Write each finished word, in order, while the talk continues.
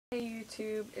Hey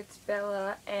YouTube, it's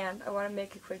Bella, and I want to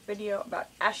make a quick video about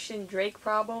Ashton Drake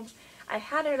problems. I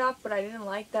had it up, but I didn't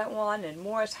like that one, and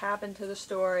more has happened to the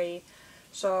story,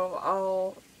 so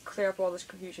I'll clear up all this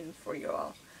confusion for you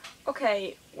all.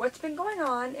 Okay, what's been going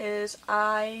on is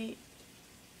I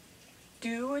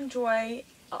do enjoy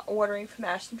ordering from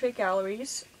Ashton Drake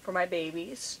Galleries for my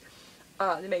babies.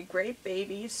 They make great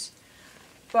babies,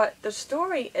 but the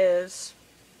story is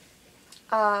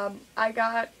I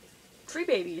got 3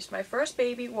 babies. My first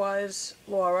baby was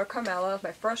Laura Carmela,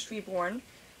 my first reborn,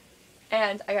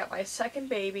 and I got my second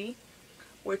baby,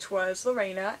 which was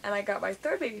Lorena, and I got my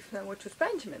third baby from them, which was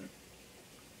Benjamin.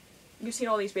 You've seen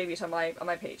all these babies on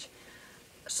my page.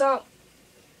 So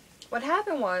what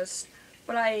happened was,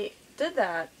 when I did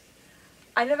that,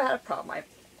 I never had a problem. I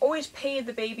always paid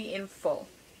the baby in full.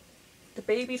 The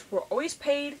babies were always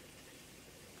paid.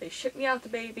 They shipped me out the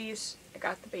babies. I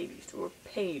got the babies. They were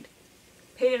paid.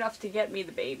 Paid enough to get me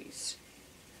the babies.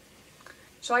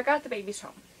 So I got the babies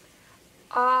home.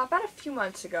 About a few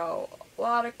months ago, a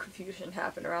lot of confusion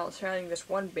happened surrounding this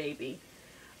one baby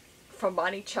from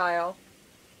Bonnie Child,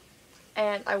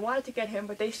 and I wanted to get him,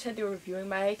 but they said they were reviewing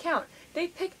my account. They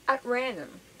pick at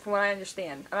random, from what I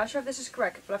understand. I'm not sure if this is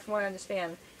correct, but from what I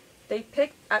understand, they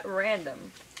pick at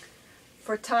random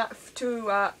for times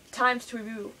to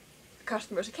review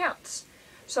customers' accounts.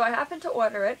 So I happened to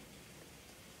order it,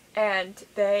 and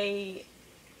they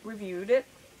reviewed it,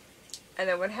 and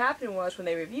then what happened was, when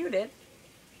they reviewed it,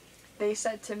 they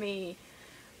said to me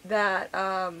that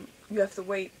you have to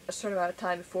wait a certain amount of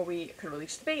time before we could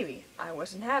release the baby. I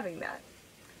wasn't having that.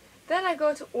 Then I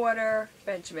go to order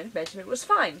Benjamin. Benjamin was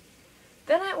fine.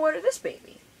 Then I order this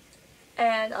baby,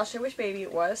 and I'll show you which baby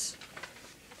it was.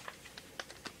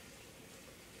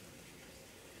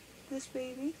 This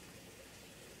baby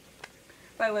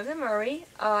by Linda Murray.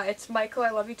 It's Michael,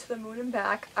 I Love You to the Moon and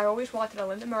Back. I always wanted a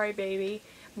Linda Murray baby.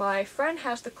 My friend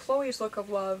has the Chloe's Look of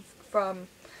Love from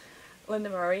Linda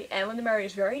Murray, and Linda Murray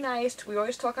is very nice. We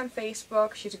always talk on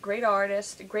Facebook. She's a great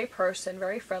artist, a great person,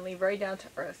 very friendly, very down to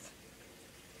earth.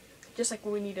 Just like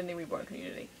what we need in the reborn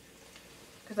community.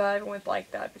 Because not everyone's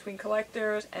like that. Between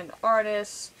collectors and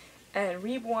artists and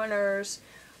reborners,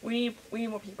 we need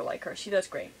more people like her. She does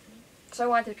great. So I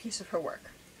wanted a piece of her work.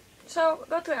 So,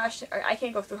 go through Ashton. I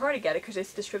can't go through her to get it because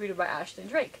it's distributed by Ashton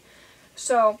Drake.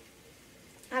 So,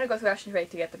 I had to go through Ashton Drake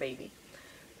to get the baby.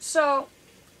 So,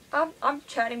 I'm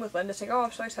chatting with Linda saying, oh,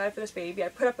 I'm so excited for this baby. I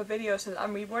put up a video that says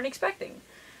I'm reborn expecting.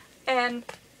 And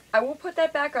I will put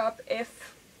that back up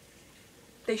if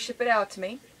they ship it out to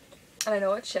me. And I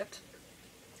know it's shipped.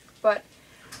 But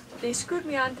they screwed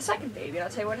me on the second baby, and I'll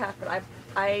tell you what happened.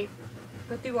 I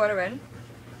put the order in,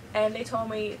 and they told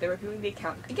me they're reviewing the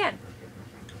account again.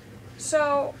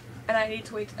 So, and I need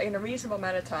to wait in a reasonable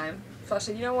amount of time. So I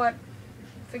said, you know what,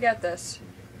 forget this.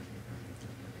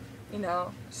 You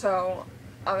know, so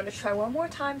I'm going to try one more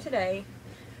time today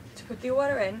to put the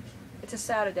order in. It's a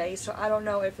Saturday, so I don't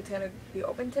know if it's going to be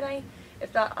open today.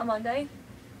 If not, on Monday,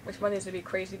 which Monday's going to be a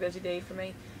crazy busy day for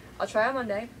me. I'll try on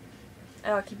Monday,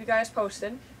 and I'll keep you guys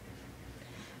posted.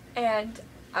 And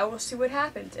I will see what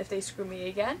happens. If they screw me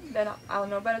again, then I'll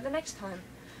know better the next time.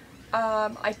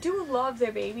 I do love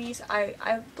their babies.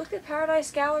 I looked at Paradise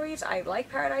Galleries. I like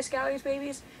Paradise Galleries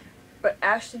babies, but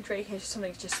Ashton Drake has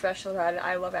something just special about it.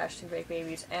 I love Ashton Drake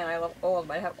babies, and I love all of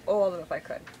them. I'd have all of them if I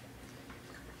could.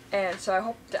 And so I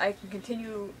hope that I can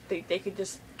continue, they could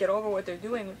just get over what they're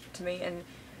doing to me, and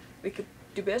we could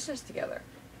do business together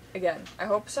again. I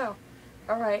hope so.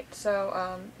 Alright,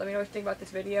 so let me know what you think about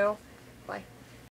this video.